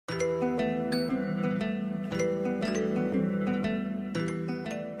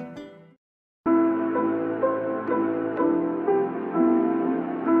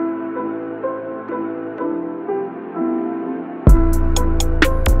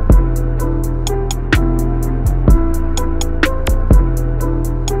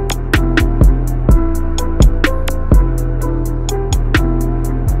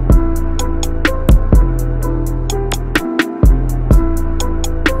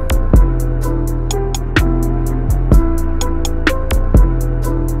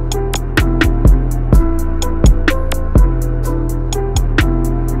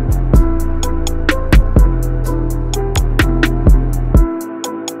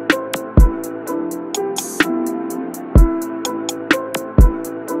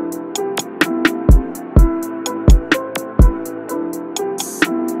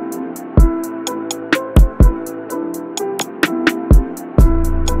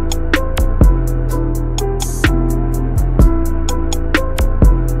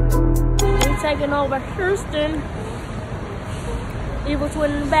taking over Houston. Evil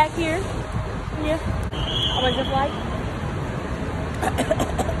twin in the back here. Yeah. I was just like.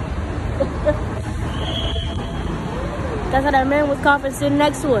 That's how that man was coughing sitting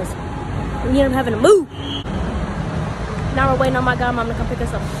next to us. We ended up having to move. Now we're waiting on my godmom to come pick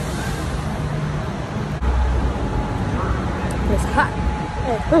us up. It's hot.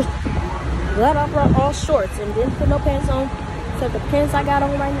 Glad I brought all shorts and didn't put no pants on except the pants I got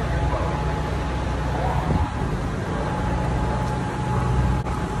on right now.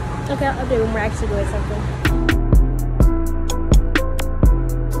 Okay, I'll update when we're actually doing something.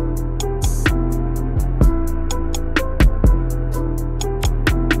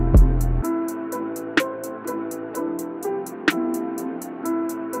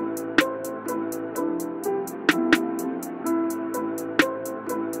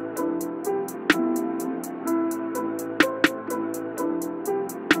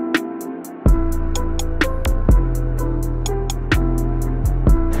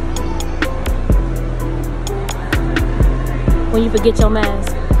 When you forget your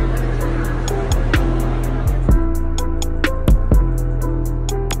mask.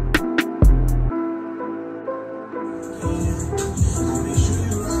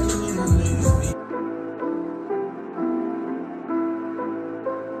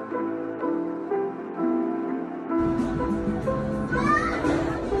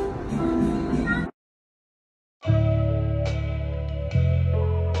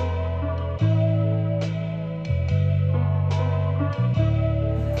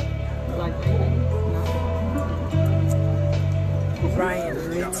 Brian,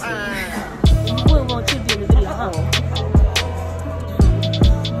 we won't keep you in the video, huh?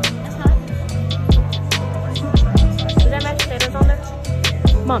 Does that match potatoes on there?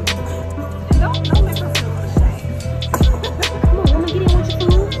 Mom. Don't make her feel ashamed. Come on, let me get in with your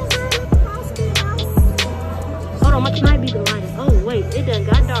food. Hold on, might be the light. Oh, wait, it done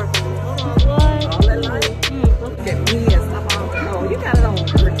got dark on me. Hold on, what? All that light? Look at me and stuff. Oh, you got it on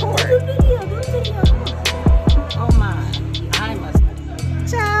record. Do video. Oh my. I must.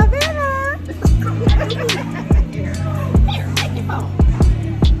 Ciao, Bella. Here, take your phone.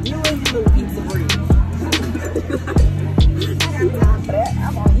 You and your little piece of bread. I got time for that.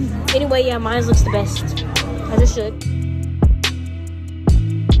 I'm on you. Anyway, yeah, mine looks the best. As it should.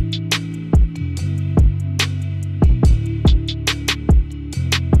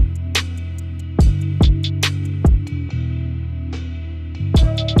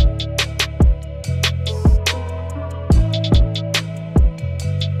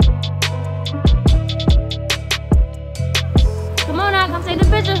 Come take this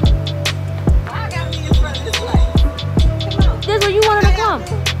picture. I gotta be in front of this light. Come on. This is where you wanted to come.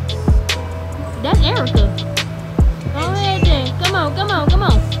 That's Erica. Go ahead then. Come on.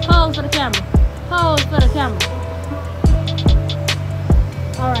 Pose for the camera.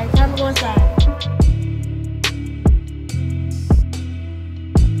 Alright, time to go inside.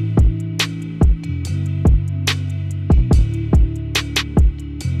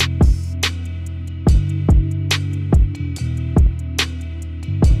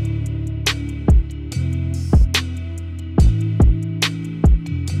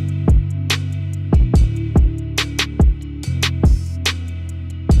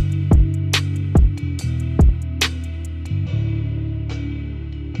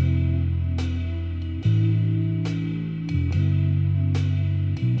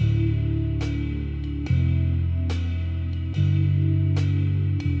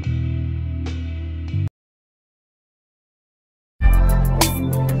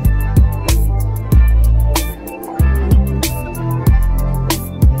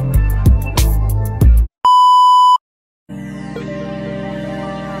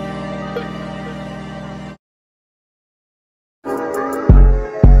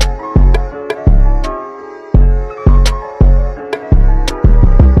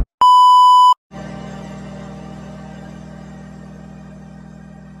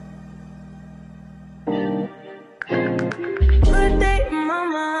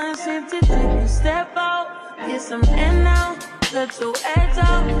 Step out, get some air now, let your edge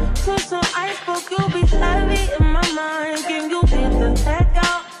out. Put some ice, but you'll be heavy in my mind. Can you get the heck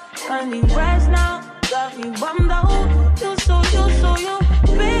out? I need rest now, got me bummed out. You,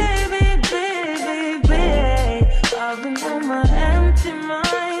 baby. I've been on my empty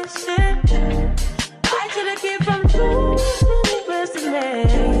mind, shit. I should've kept from too best in me.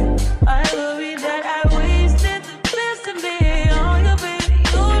 I worry that I wasted the best in me. Oh, you baby,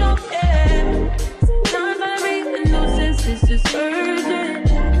 you don't care. It's just urgent.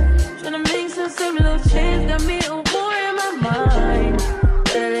 Tryna make some similar change. Got me a war in my mind.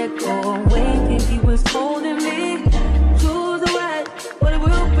 Let it go away.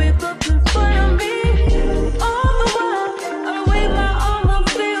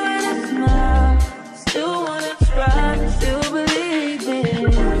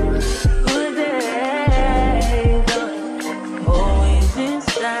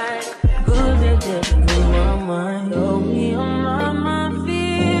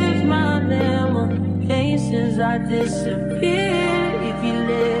 I disappear if you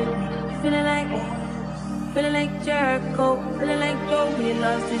let me. Feeling like Jericho, feeling like Joe. We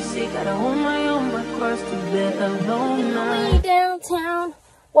lost this shit, gotta hold my own, but cross to bed alone now. We downtown,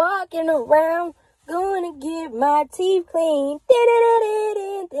 walking around, going to get my teeth clean.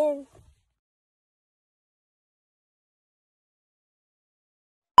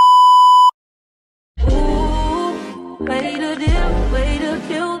 Ooh, way to deal, way to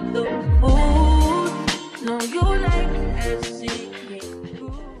kill the food. No, you like that secret.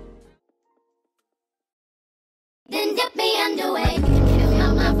 Then dip me underway. You can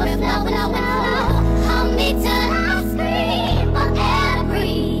feel my mind for flow. Hold me till I scream for air to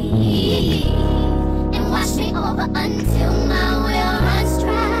breathe. And wash me over until my will runs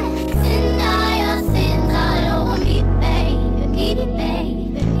dry. Send all your sins all over me, baby, baby.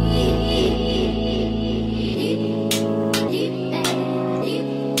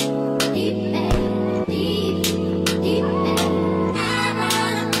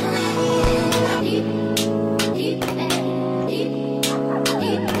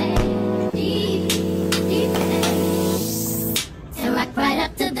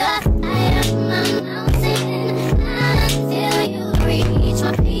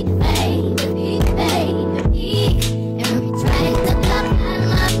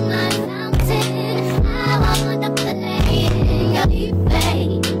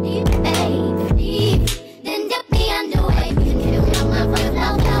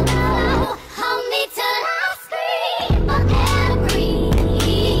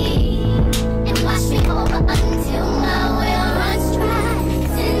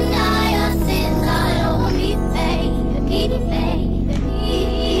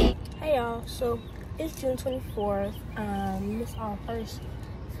 So it's June 24th. It's our first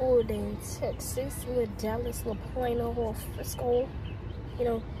full day in Texas. We're in Dallas, La Plano, or Frisco, you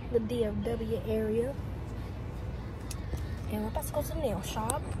know, the DFW area. And we're about to go to the nail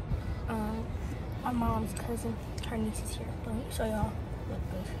shop. My mom's cousin, her niece is here. Let me show y'all what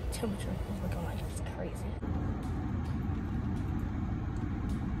the temperature is looking like. It's crazy.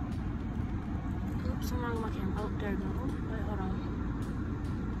 Oops, I'm wrong with my camera. Oh, there we go. Wait, hold on.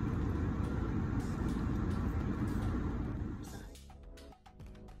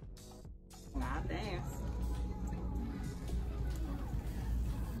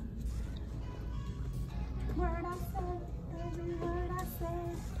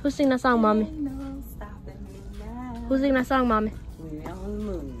 Who sing that song, Mommy? Who sing that song, Mommy?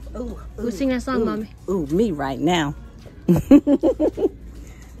 Who sing that song, Mommy? Ooh, me right now.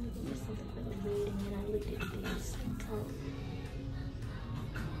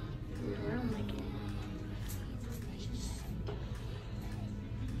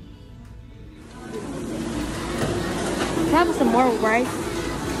 Have some more rice.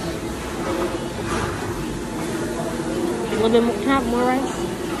 A little bit more. Can I have more rice?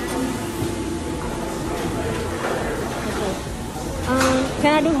 Okay.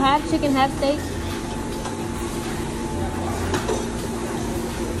 Can I do half chicken, half steak?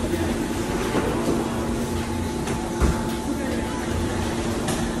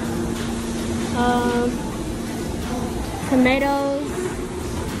 Tomatoes.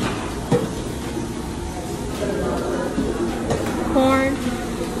 Corn.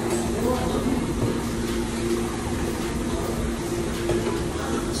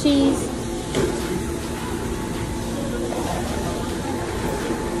 Cheese.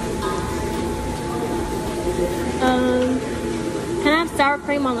 Can I have sour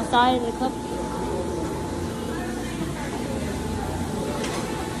cream on the side of the cup?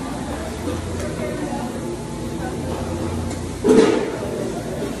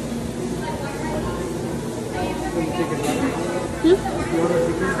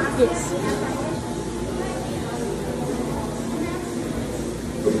 Yes.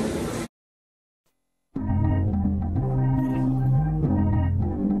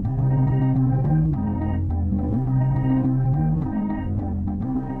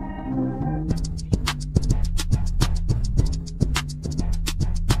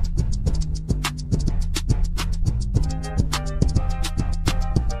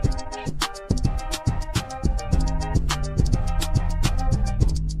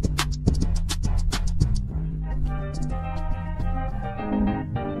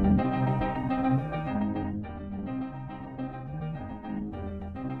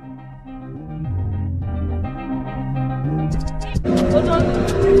 Hold on.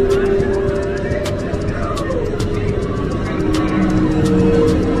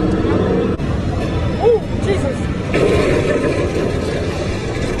 Oh, Jesus.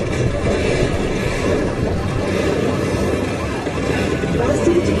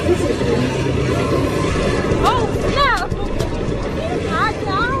 Oh!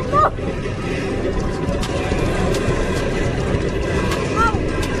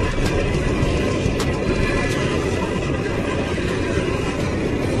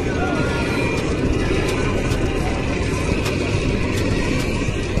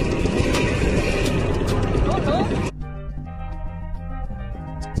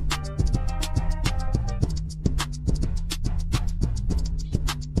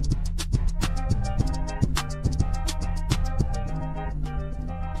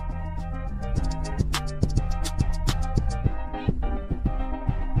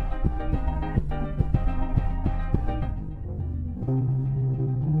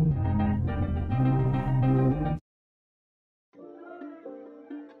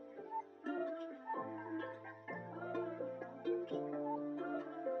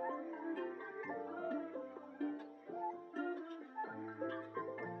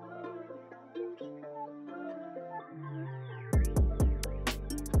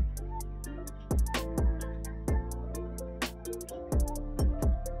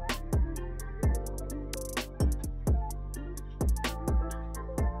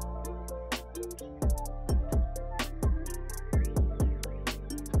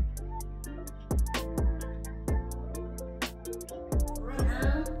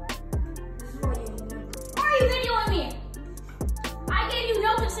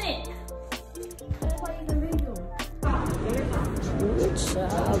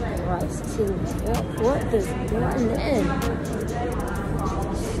 job rice too. What is going in?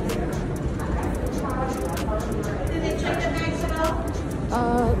 Did they check the bags at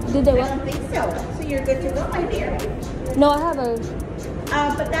all? Did they I what? don't think so. So you're good to go, my dear. No, I have a.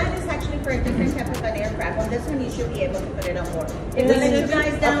 But that is actually for a different type of an aircraft. On this one, you should be able to put it on board. If they let you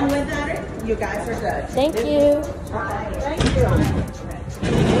guys down without it, you guys are good. Thank you. Thank you.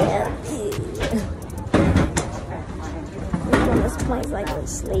 This plane's like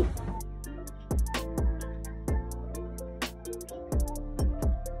asleep.